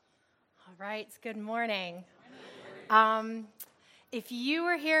All right, good morning. If you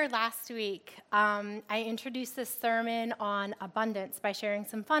were here last week, I introduced this sermon on abundance by sharing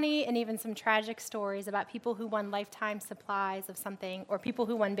some funny and even some tragic stories about people who won lifetime supplies of something or people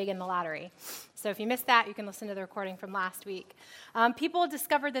who won big in the lottery. So if you missed that, you can listen to the recording from last week. People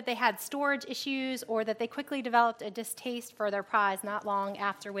discovered that they had storage issues or that they quickly developed a distaste for their prize not long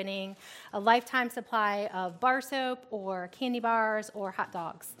after winning a lifetime supply of bar soap or candy bars or hot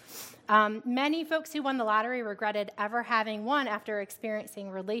dogs. Many folks who won the lottery regretted ever having won after experiencing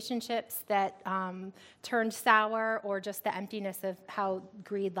relationships that turned sour or just the emptiness of how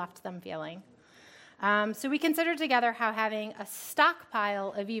greed left them feeling. So we considered together how having a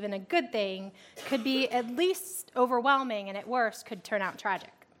stockpile of even a good thing could be at least overwhelming and at worst could turn out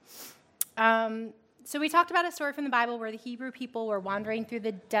tragic. So we talked about a story from the Bible where the Hebrew people were wandering through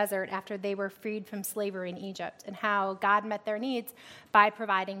the desert after they were freed from slavery in Egypt and how God met their needs by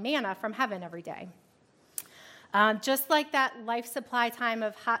providing manna from heaven every day. Just like that life supply time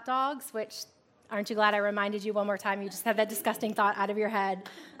of hot dogs, which aren't you glad I reminded you one more time? You just had that disgusting thought out of your head.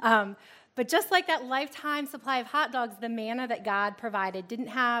 But just like that lifetime supply of hot dogs, the manna that God provided didn't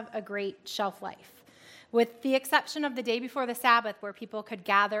have a great shelf life. With the exception of the day before the Sabbath, where people could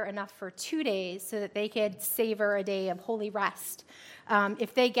gather enough for 2 days so that they could savor a day of holy rest.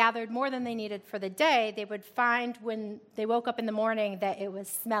 If they gathered more than they needed for the day, they would find when they woke up in the morning that it was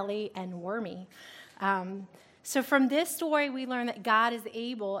smelly and wormy. So from this story, we learn that God is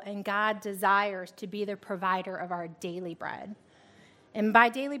able and God desires to be the provider of our daily bread. And by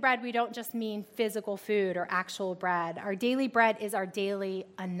daily bread, we don't just mean physical food or actual bread. Our daily bread is our daily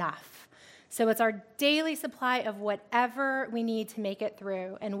enough. So it's our daily supply of whatever we need to make it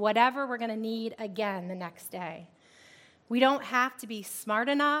through and whatever we're going to need again the next day. We don't have to be smart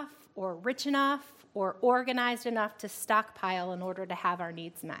enough or rich enough or organized enough to stockpile in order to have our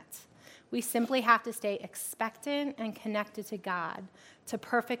needs met. We simply have to stay expectant and connected to God, to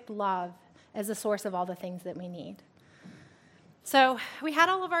perfect love as the source of all the things that we need. So we had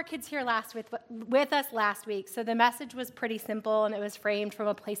all of our kids here with us last week, so the message was pretty simple, and it was framed from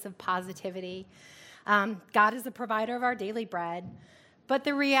a place of positivity. God is the provider of our daily bread. But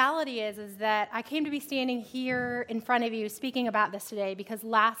the reality is that I came to be standing here in front of you speaking about this today because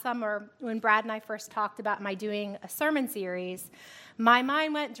last summer, when Brad and I first talked about my doing a sermon series, my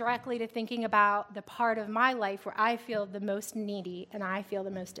mind went directly to thinking about the part of my life where I feel the most needy and I feel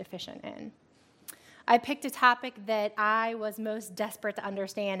the most deficient in. I picked a topic that I was most desperate to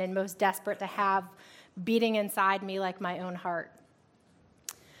understand and most desperate to have beating inside me like my own heart.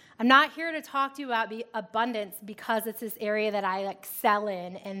 I'm not here to talk to you about abundance because it's this area that I excel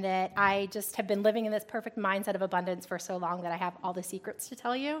in and that I just have been living in this perfect mindset of abundance for so long that I have all the secrets to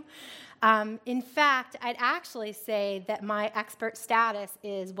tell you. In fact, I'd actually say that my expert status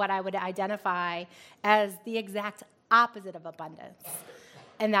is what I would identify as the exact opposite of abundance,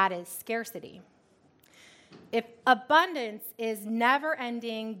 and that is scarcity. If abundance is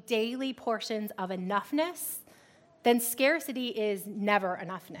never-ending daily portions of enoughness, then scarcity is never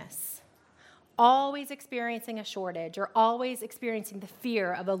enoughness. Always experiencing a shortage or always experiencing the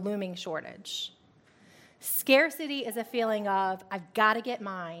fear of a looming shortage. Scarcity is a feeling of, I've got to get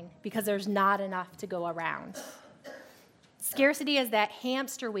mine because there's not enough to go around. Scarcity is that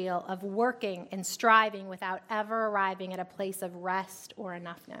hamster wheel of working and striving without ever arriving at a place of rest or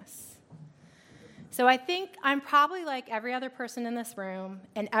enoughness. So I think I'm probably like every other person in this room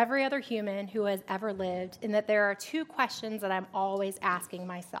and every other human who has ever lived in that there are two questions that I'm always asking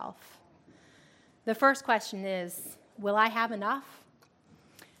myself. The first question is, will I have enough?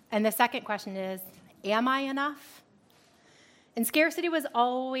 And the second question is, am I enough? And scarcity was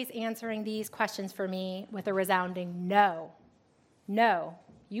always answering these questions for me with a resounding no. No,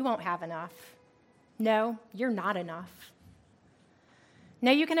 you won't have enough. No, you're not enough. Now,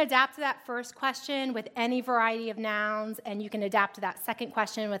 you can adapt to that first question with any variety of nouns, and you can adapt to that second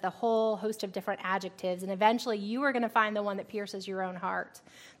question with a whole host of different adjectives, and eventually you are going to find the one that pierces your own heart,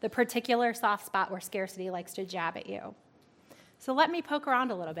 the particular soft spot where scarcity likes to jab at you. So let me poke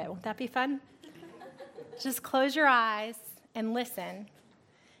around a little bit. Won't that be fun? Just close your eyes and listen,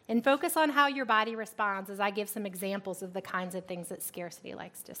 and focus on how your body responds as I give some examples of the kinds of things that scarcity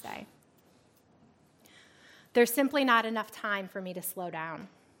likes to say. There's simply not enough time for me to slow down.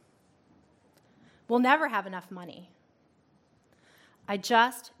 We'll never have enough money. I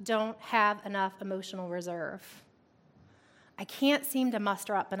just don't have enough emotional reserve. I can't seem to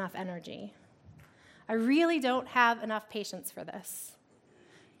muster up enough energy. I really don't have enough patience for this.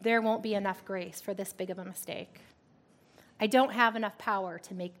 There won't be enough grace for this big of a mistake. I don't have enough power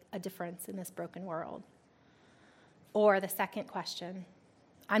to make a difference in this broken world. Or the second question,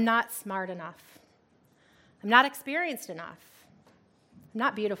 I'm not smart enough. I'm not experienced enough. I'm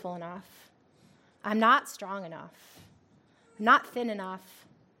not beautiful enough. I'm not strong enough. I'm not thin enough.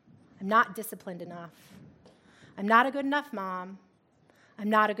 I'm not disciplined enough. I'm not a good enough mom. I'm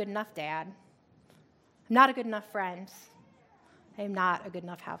not a good enough dad. I'm not a good enough friend. I am not a good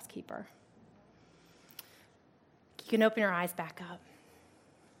enough housekeeper. You can open your eyes back up.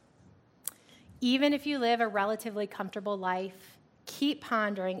 Even if you live a relatively comfortable life, keep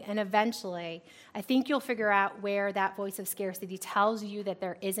pondering, and eventually, I think you'll figure out where that voice of scarcity tells you that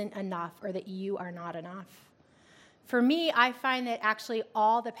there isn't enough or that you are not enough. For me, I find that actually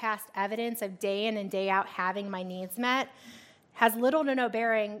all the past evidence of day in and day out having my needs met has little to no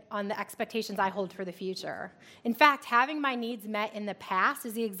bearing on the expectations I hold for the future. In fact, having my needs met in the past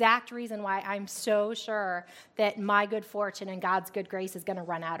is the exact reason why I'm so sure that my good fortune and God's good grace is going to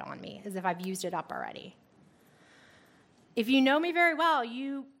run out on me, as if I've used it up already. If you know me very well,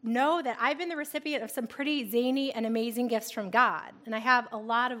 you know that I've been the recipient of some pretty zany and amazing gifts from God, and I have a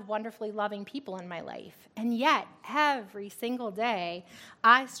lot of wonderfully loving people in my life. And yet, every single day,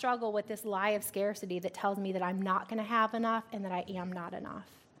 I struggle with this lie of scarcity that tells me that I'm not going to have enough and that I am not enough.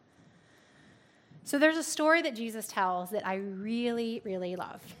 So there's a story that Jesus tells that I really, really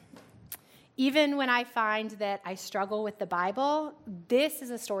love. Even when I find that I struggle with the Bible, this is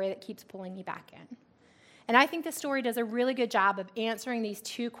a story that keeps pulling me back in. And I think the story does a really good job of answering these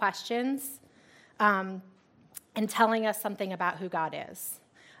two questions and telling us something about who God is.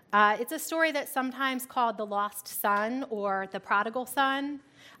 It's a story that's sometimes called the lost son or the prodigal son.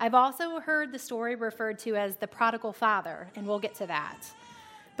 I've also heard the story referred to as the prodigal father, and we'll get to that.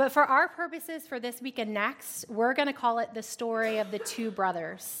 But for our purposes for this week and next, we're going to call it the story of the two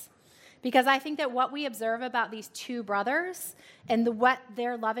brothers. Because I think that what we observe about these two brothers and what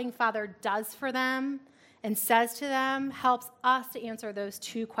their loving father does for them and says to them helps us to answer those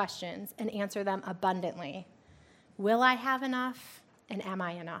two questions and answer them abundantly. Will I have enough, and am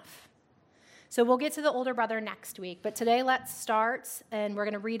I enough? So we'll get to the older brother next week, but today let's start, and we're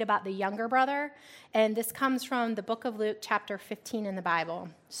going to read about the younger brother, and this comes from the book of Luke, chapter 15 in the Bible,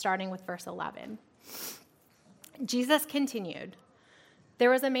 starting with verse 11. Jesus continued,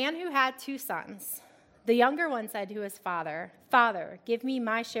 "There was a man who had 2 sons. The younger one said to his father, 'Father, give me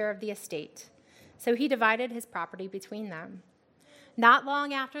my share of the estate.' So he divided his property between them. Not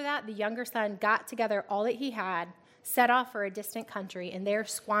long after that, the younger son got together all that he had, set off for a distant country, and there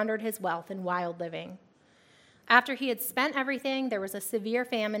squandered his wealth in wild living. After he had spent everything, there was a severe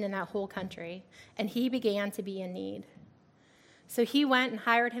famine in that whole country, and he began to be in need. So he went and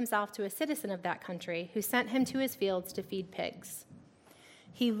hired himself to a citizen of that country, who sent him to his fields to feed pigs.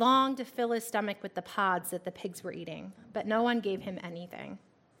 He longed to fill his stomach with the pods that the pigs were eating, but no one gave him anything.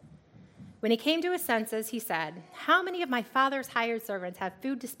 When he came to his senses, he said, 'How many of my father's hired servants have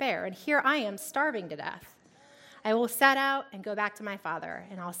food to spare, and here I am starving to death? I will set out and go back to my father,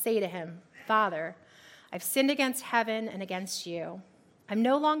 and I'll say to him, Father, I've sinned against heaven and against you. I'm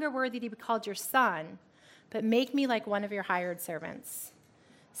no longer worthy to be called your son, but make me like one of your hired servants.'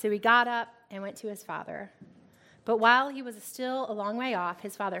 So he got up and went to his father. But while he was still a long way off,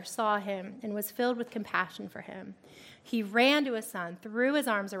 his father saw him and was filled with compassion for him. He ran to his son, threw his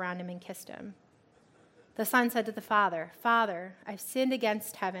arms around him, and kissed him. The son said to the father, 'Father, I've sinned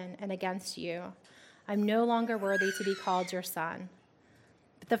against heaven and against you. I'm no longer worthy to be called your son.'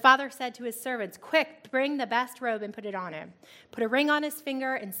 But the father said to his servants, 'Quick, bring the best robe and put it on him. Put a ring on his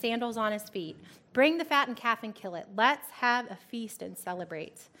finger and sandals on his feet. Bring the fattened calf and kill it. Let's have a feast and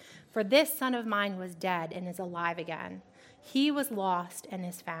celebrate. For this son of mine was dead and is alive again. He was lost and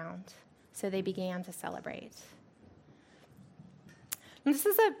is found.' So they began to celebrate." And this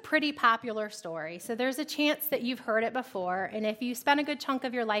is a pretty popular story, so there's a chance that you've heard it before, and if you spent a good chunk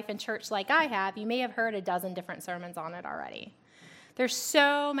of your life in church like I have, you may have heard a dozen different sermons on it already. There's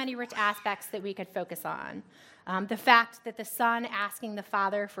so many rich aspects that we could focus on. The fact that the son asking the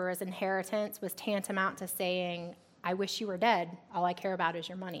father for his inheritance was tantamount to saying, "I wish you were dead. All I care about is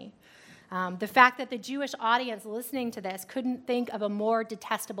your money." The fact that the Jewish audience listening to this couldn't think of a more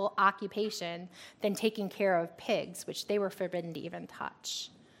detestable occupation than taking care of pigs, which they were forbidden to even touch.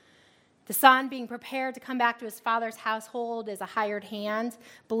 The son being prepared to come back to his father's household as a hired hand,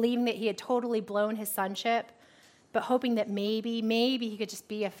 believing that he had totally blown his sonship, but hoping that maybe he could just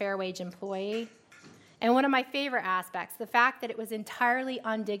be a fair wage employee. And one of my favorite aspects, the fact that it was entirely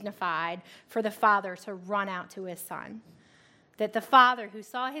undignified for the father to run out to his son. That the father who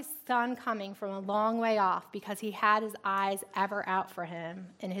saw his son coming from a long way off because he had his eyes ever out for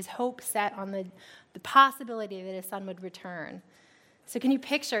him and his hope set on the possibility that his son would return, So can you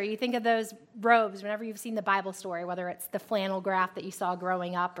picture, you think of those robes whenever you've seen the Bible story, whether it's the flannel graph that you saw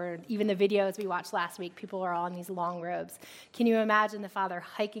growing up or even the videos we watched last week, people are all in these long robes. Can you imagine the father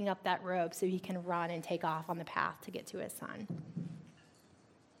hiking up that robe so he can run and take off on the path to get to his son?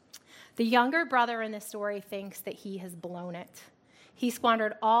 The younger brother in this story thinks that he has blown it. He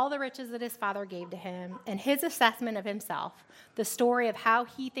squandered all the riches that his father gave to him, and his assessment of himself, the story of how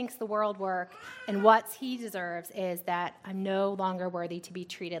he thinks the world works and what he deserves, is that I'm no longer worthy to be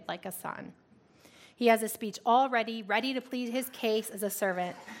treated like a son. He has a speech already ready to plead his case as a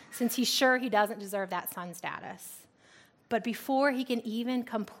servant, since he's sure he doesn't deserve that son status. But before he can even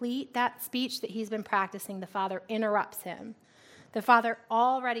complete that speech that he's been practicing, the father interrupts him. The father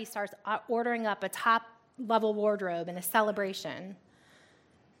already starts ordering up a top-level wardrobe and a celebration.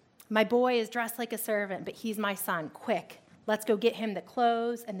 My boy is dressed like a servant, but he's my son. Quick, let's go get him the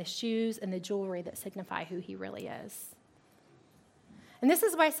clothes and the shoes and the jewelry that signify who he really is. And this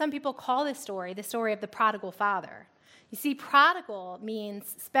is why some people call this story the story of the prodigal father. You see, prodigal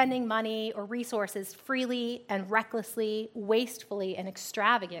means spending money or resources freely and recklessly, wastefully, and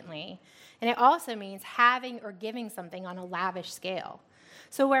extravagantly. And it also means having or giving something on a lavish scale.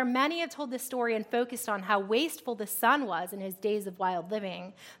 So where many have told this story and focused on how wasteful the son was in his days of wild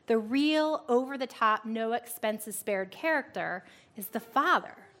living, the real, over-the-top, no-expenses-spared character is the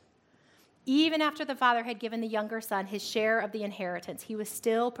father. Even after the father had given the younger son his share of the inheritance, he was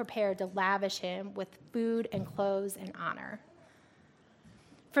still prepared to lavish him with food and clothes and honor.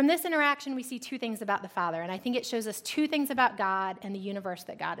 From this interaction, we see two things about the father, and I think it shows us two things about God and the universe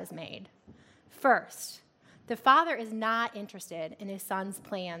that God has made. First, the father is not interested in his son's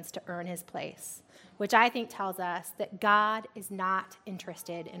plans to earn his place, which I think tells us that God is not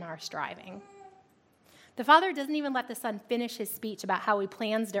interested in our striving. The father doesn't even let the son finish his speech about how he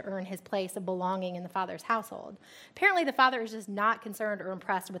plans to earn his place of belonging in the father's household. Apparently, the father is just not concerned or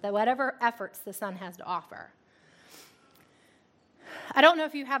impressed with whatever efforts the son has to offer. I don't know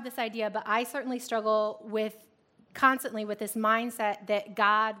if you have this idea, but I certainly struggle constantly with this mindset that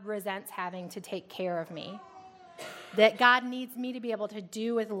God resents having to take care of me, that God needs me to be able to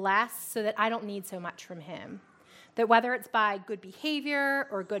do with less so that I don't need so much from him. That whether it's by good behavior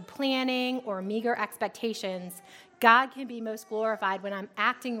or good planning or meager expectations, God can be most glorified when I'm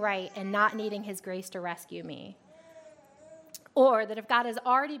acting right and not needing his grace to rescue me. Or that if God has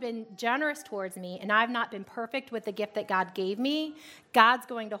already been generous towards me and I've not been perfect with the gift that God gave me, God's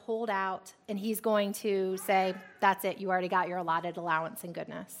going to hold out and he's going to say, that's it, you already got your allotted allowance and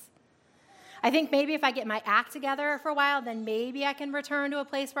goodness. I think maybe if I get my act together for a while, then maybe I can return to a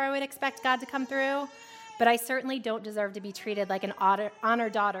place where I would expect God to come through. But I certainly don't deserve to be treated like an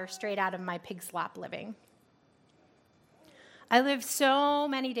honored daughter straight out of my pig slop living. I lived so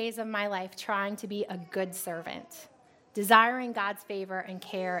many days of my life trying to be a good servant, desiring God's favor and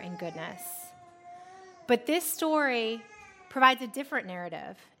care and goodness. But this story provides a different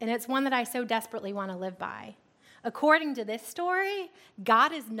narrative, and it's one that I so desperately want to live by. According to this story,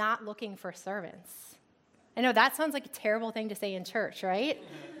 God is not looking for servants. I know that sounds like a terrible thing to say in church, right?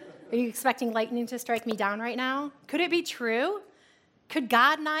 Are you expecting lightning to strike me down right now? Could it be true? Could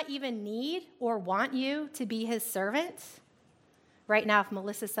God not even need or want you to be his servant? Right now, if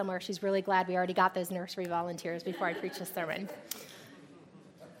Melissa's somewhere, she's really glad we already got those nursery volunteers before I preach this sermon.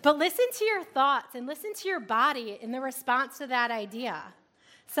 But listen to your thoughts and listen to your body in the response to that idea.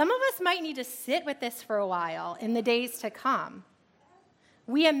 Some of us might need to sit with this for a while in the days to come.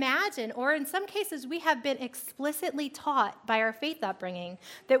 We imagine, or in some cases, we have been explicitly taught by our faith upbringing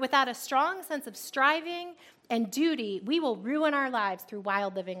that without a strong sense of striving and duty, we will ruin our lives through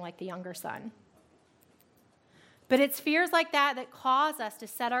wild living like the younger son. But it's fears like that that cause us to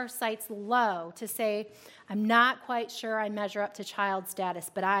set our sights low, to say, I'm not quite sure I measure up to child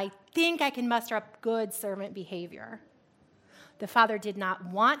status, but I think I can muster up good servant behavior. The father did not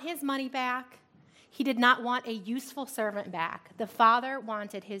want his money back. He did not want a useful servant back. The father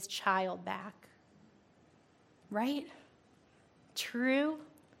wanted his child back. Right? True?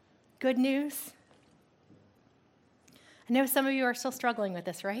 Good news? I know some of you are still struggling with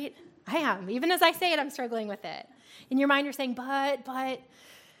this, right? I am. Even as I say it, I'm struggling with it. In your mind, you're saying, but,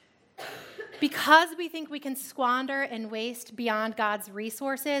 because we think we can squander and waste beyond God's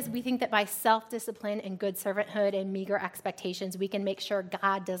resources, we think that by self-discipline and good servanthood and meager expectations, we can make sure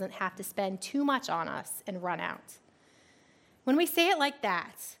God doesn't have to spend too much on us and run out. When we say it like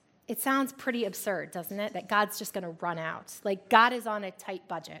that, it sounds pretty absurd, doesn't it? That God's just going to run out. Like God is on a tight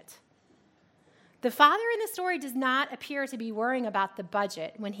budget. The father in the story does not appear to be worrying about the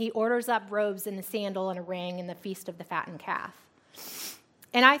budget when he orders up robes and a sandal and a ring and the feast of the fattened calf.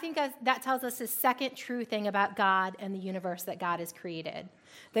 And I think that tells us the second true thing about God and the universe that God has created,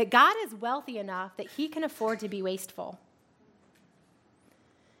 that God is wealthy enough that he can afford to be wasteful.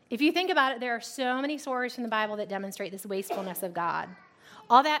 If you think about it, there are so many stories from the Bible that demonstrate this wastefulness of God.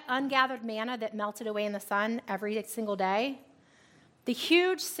 All that ungathered manna that melted away in the sun every single day, the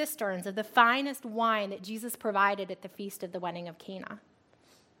huge cisterns of the finest wine that Jesus provided at the feast of the wedding of Cana,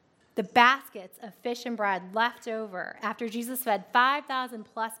 the baskets of fish and bread left over after Jesus fed 5,000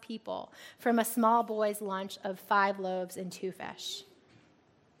 plus people from a small boy's lunch of 5 loaves and 2 fish.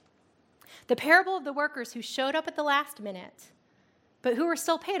 The parable of the workers who showed up at the last minute, but who were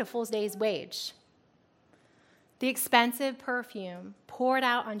still paid a full day's wage. The expensive perfume poured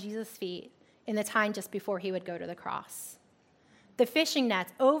out on Jesus' feet in the time just before he would go to the cross. The fishing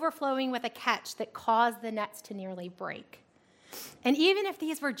nets overflowing with a catch that caused the nets to nearly break. And even if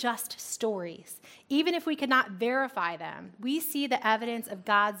these were just stories, even if we could not verify them, we see the evidence of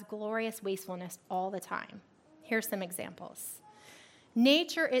God's glorious wastefulness all the time. Here's some examples.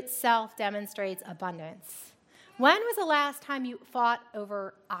 Nature itself demonstrates abundance. When was the last time you fought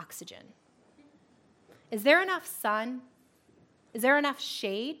over oxygen? Is there enough sun? Is there enough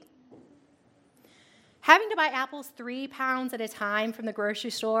shade? Having to buy apples 3 pounds at a time from the grocery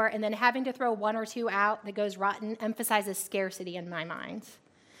store and then having to throw 1 or 2 out that goes rotten emphasizes scarcity in my mind.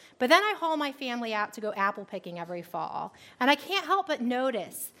 But then I haul my family out to go apple picking every fall, and I can't help but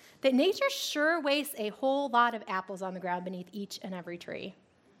notice that nature sure wastes a whole lot of apples on the ground beneath each and every tree.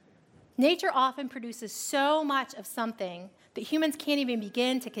 Nature often produces so much of something that humans can't even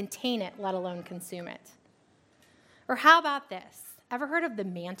begin to contain it, let alone consume it. Or how about this? Ever heard of the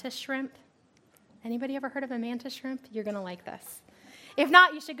mantis shrimp? Anybody ever heard of a mantis shrimp? You're going to like this. If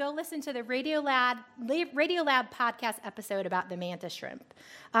not, you should go listen to the Radiolab podcast episode about the mantis shrimp.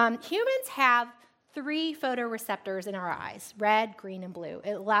 Humans have 3 photoreceptors in our eyes, red, green, and blue.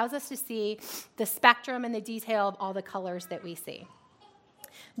 It allows us to see the spectrum and the detail of all the colors that we see.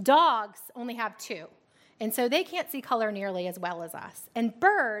 Dogs only have 2, and so they can't see color nearly as well as us. And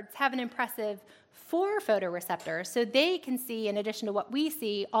birds have an impressive 4 photoreceptors, so they can see, in addition to what we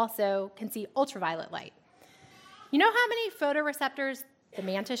see, also can see ultraviolet light. You know how many photoreceptors the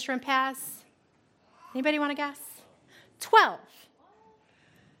mantis shrimp has? Anybody want to guess? 12.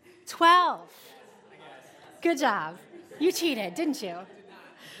 12. Good job. You cheated, didn't you?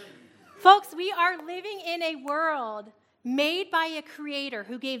 Folks, we are living in a world made by a creator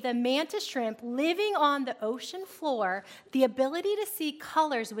who gave the mantis shrimp living on the ocean floor the ability to see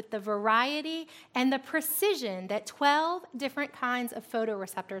colors with the variety and the precision that 12 different kinds of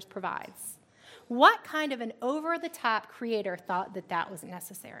photoreceptors provides. What kind of an over-the-top creator thought that that was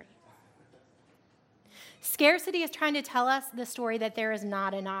necessary? Scarcity is trying to tell us the story that there is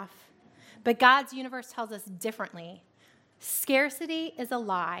not enough, but God's universe tells us differently. Scarcity is a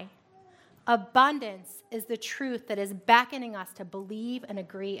lie. Abundance is the truth that is beckoning us to believe and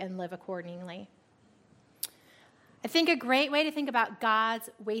agree and live accordingly. I think a great way to think about God's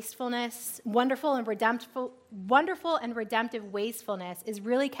wastefulness, wonderful and redemptive wastefulness, is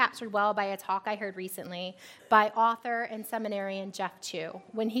really captured well by a talk I heard recently by author and seminarian Jeff Chu,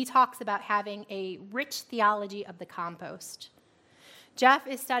 when he talks about having a rich theology of the compost. Jeff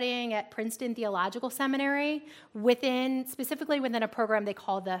is studying at Princeton Theological Seminary, specifically within a program they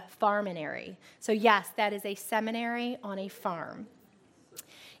call the Farminary. So yes, that is a seminary on a farm.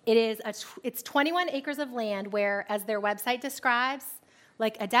 It's 21 acres of land where, as their website describes,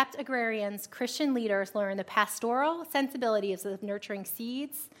 like adept agrarians, Christian leaders learn the pastoral sensibilities of nurturing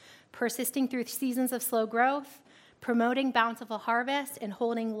seeds, persisting through seasons of slow growth, promoting bountiful harvest, and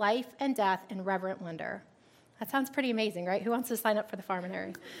holding life and death in reverent wonder. That sounds pretty amazing, right? Who wants to sign up for the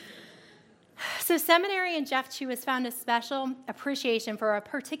Farminary? So seminarian Jeff Chu has found a special appreciation for a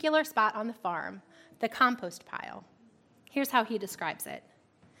particular spot on the farm, the compost pile. Here's how he describes it.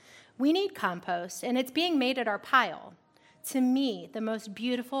 We need compost, and it's being made at our pile. To me, the most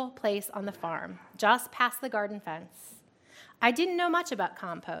beautiful place on the farm, just past the garden fence. I didn't know much about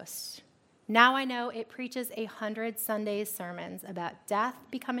compost. Now I know it preaches 100 Sundays sermons about death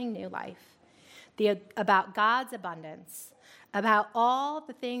becoming new life. About God's abundance, about all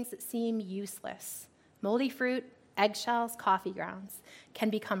the things that seem useless. Moldy fruit, eggshells, coffee grounds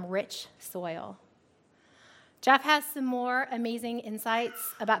can become rich soil. Jeff has some more amazing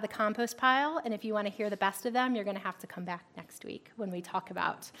insights about the compost pile, and if you want to hear the best of them, you're going to have to come back next week when we talk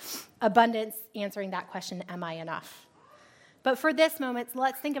about abundance, answering that question, am I enough? But for this moment,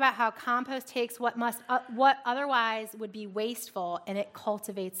 let's think about how compost takes what otherwise would be wasteful, and it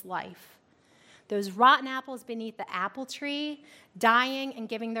cultivates life. Those rotten apples beneath the apple tree, dying and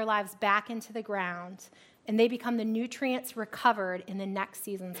giving their lives back into the ground, and they become the nutrients recovered in the next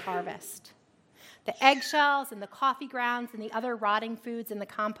season's harvest. The eggshells and the coffee grounds and the other rotting foods in the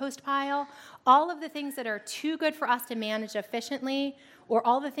compost pile, all of the things that are too good for us to manage efficiently, or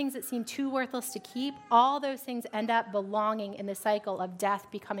all the things that seem too worthless to keep, all those things end up belonging in the cycle of death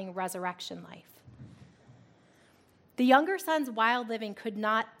becoming resurrection life. The younger son's wild living could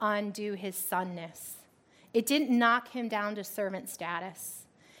not undo his sonness. It didn't knock him down to servant status.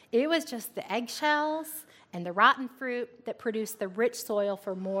 It was just the eggshells and the rotten fruit that produced the rich soil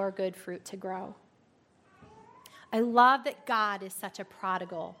for more good fruit to grow. I love that God is such a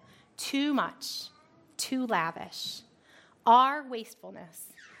prodigal, too much, too lavish. Our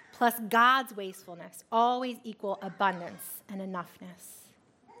wastefulness plus God's wastefulness always equal abundance and enoughness.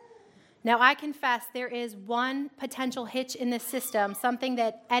 Now, I confess there is one potential hitch in this system, something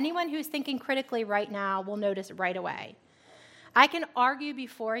that anyone who's thinking critically right now will notice right away. I can argue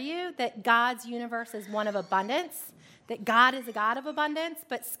before you that God's universe is one of abundance, that God is a God of abundance,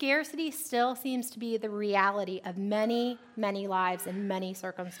 but scarcity still seems to be the reality of many, many lives and many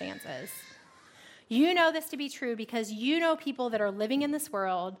circumstances. You know this to be true because you know people that are living in this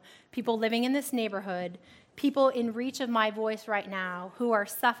world, people living in this neighborhood, people in reach of my voice right now who are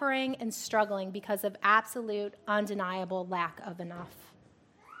suffering and struggling because of absolute, undeniable lack of enough.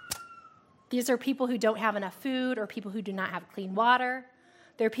 These are people who don't have enough food or people who do not have clean water.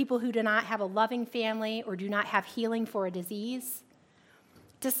 They're people who do not have a loving family or do not have healing for a disease.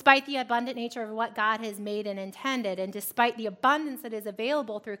 Despite the abundant nature of what God has made and intended, and despite the abundance that is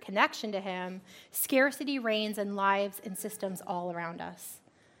available through connection to Him, scarcity reigns in lives and systems all around us.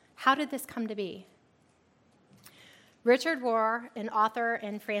 How did this come to be? Richard Rohr, an author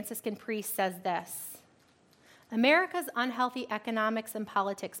and Franciscan priest, says this: America's unhealthy economics and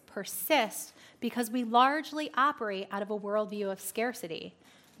politics persist because we largely operate out of a worldview of scarcity,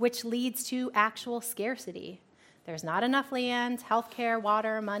 which leads to actual scarcity. There's not enough land, healthcare,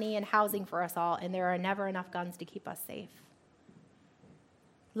 water, money, and housing for us all, and there are never enough guns to keep us safe.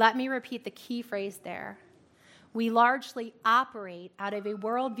 Let me repeat the key phrase there. We largely operate out of a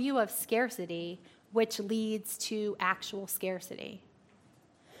worldview of scarcity, which leads to actual scarcity.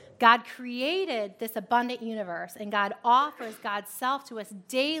 God created this abundant universe, and God offers God's self to us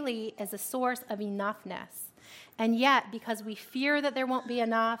daily as a source of enoughness. And yet, because we fear that there won't be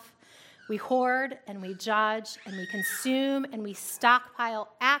enough, we hoard and we judge and we consume and we stockpile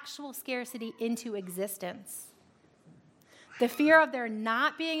actual scarcity into existence. The fear of there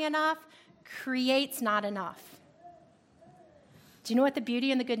not being enough creates not enough. Do you know what the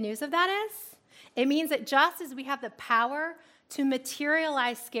beauty and the good news of that is? It means that just as we have the power to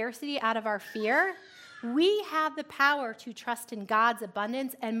materialize scarcity out of our fear, we have the power to trust in God's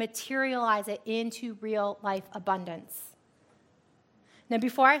abundance and materialize it into real life abundance. Now,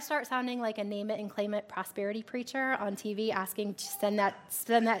 before I start sounding like a name it and claim it prosperity preacher on TV asking to send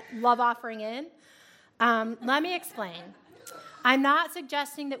that love offering in, let me explain. I'm not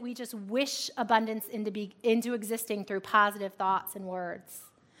suggesting that we just wish abundance into existing through positive thoughts and words.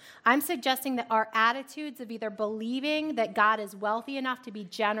 I'm suggesting that our attitudes of either believing that God is wealthy enough to be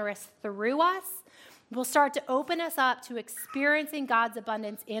generous through us will start to open us up to experiencing God's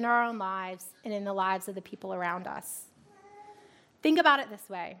abundance in our own lives and in the lives of the people around us. Think about it this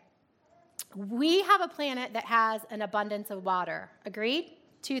way. We have a planet that has an abundance of water. Agreed?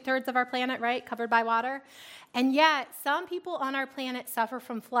 2/3 of our planet, right, covered by water? And yet, some people on our planet suffer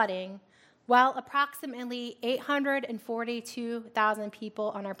from flooding, while approximately 842,000 people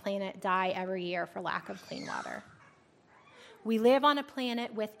on our planet die every year for lack of clean water. We live on a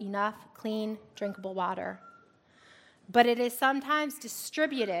planet with enough clean, drinkable water, but it is sometimes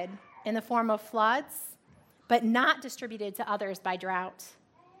distributed in the form of floods, but not distributed to others by drought.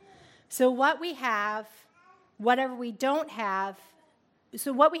 So what we have and whenever we don't have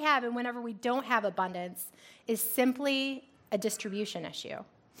abundance is simply a distribution issue.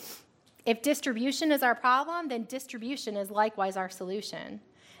 If distribution is our problem, then distribution is likewise our solution.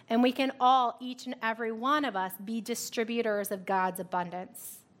 And we can all, each and every one of us, be distributors of God's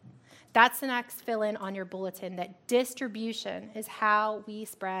abundance. That's the next fill-in on your bulletin, that distribution is how we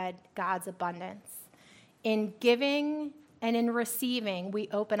spread God's abundance. In giving and in receiving, we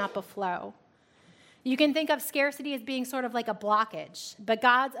open up a flow. You can think of scarcity as being sort of like a blockage, but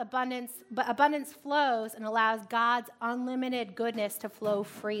abundance flows and allows God's unlimited goodness to flow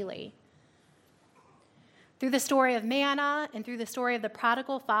freely. Through the story of manna and through the story of the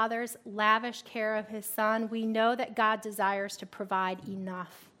prodigal father's lavish care of his son, we know that God desires to provide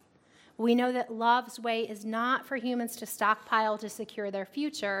enough. We know that love's way is not for humans to stockpile to secure their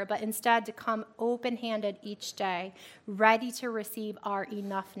future, but instead to come open-handed each day, ready to receive our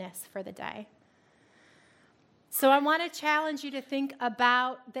enoughness for the day. So I want to challenge you to think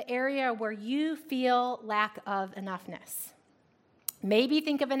about the area where you feel lack of enoughness. Maybe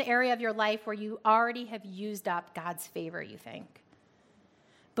think of an area of your life where you already have used up God's favor, you think.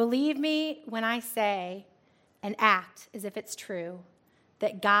 Believe me when I say and act as if it's true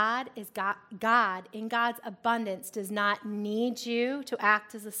that God in God's abundance does not need you to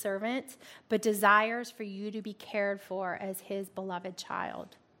act as a servant, but desires for you to be cared for as his beloved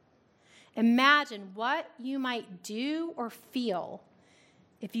child. Imagine what you might do or feel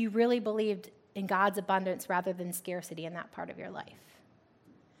if you really believed in God's abundance rather than scarcity in that part of your life.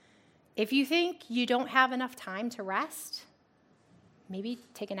 If you think you don't have enough time to rest, maybe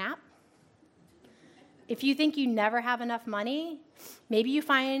take a nap. If you think you never have enough money, maybe you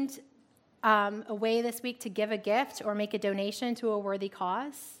find a way this week to give a gift or make a donation to a worthy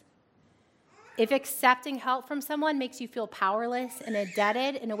cause. If accepting help from someone makes you feel powerless and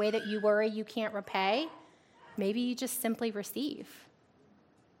indebted in a way that you worry you can't repay, maybe you just simply receive.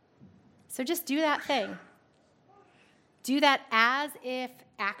 So just do that thing. Do that as if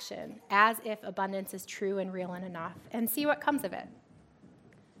action, as if abundance is true and real and enough, and see what comes of it.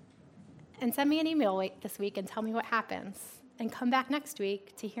 And send me an email this week and tell me what happens. And come back next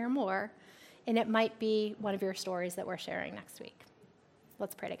week to hear more, and it might be one of your stories that we're sharing next week.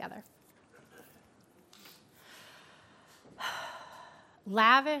 Let's pray together.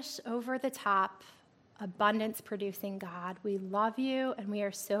 Lavish, over the top, abundance-producing God, we love you, and we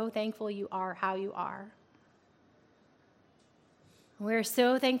are so thankful you are how you are. We're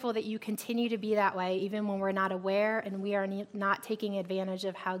so thankful that you continue to be that way, even when we're not aware and we are not taking advantage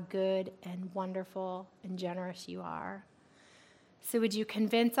of how good and wonderful and generous you are. So would you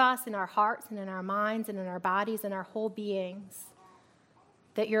convince us in our hearts and in our minds and in our bodies and our whole beings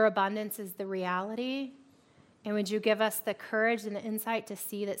that your abundance is the reality? And would you give us the courage and the insight to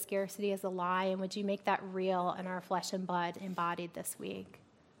see that scarcity is a lie? And would you make that real in our flesh and blood embodied this week?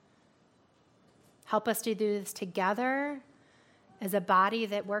 Help us to do this together as a body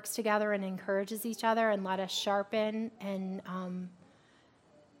that works together and encourages each other, and let us sharpen and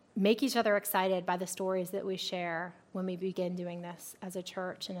make each other excited by the stories that we share when we begin doing this as a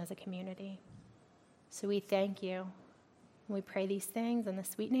church and as a community. So we thank you. And we pray these things in the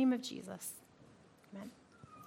sweet name of Jesus. Amen.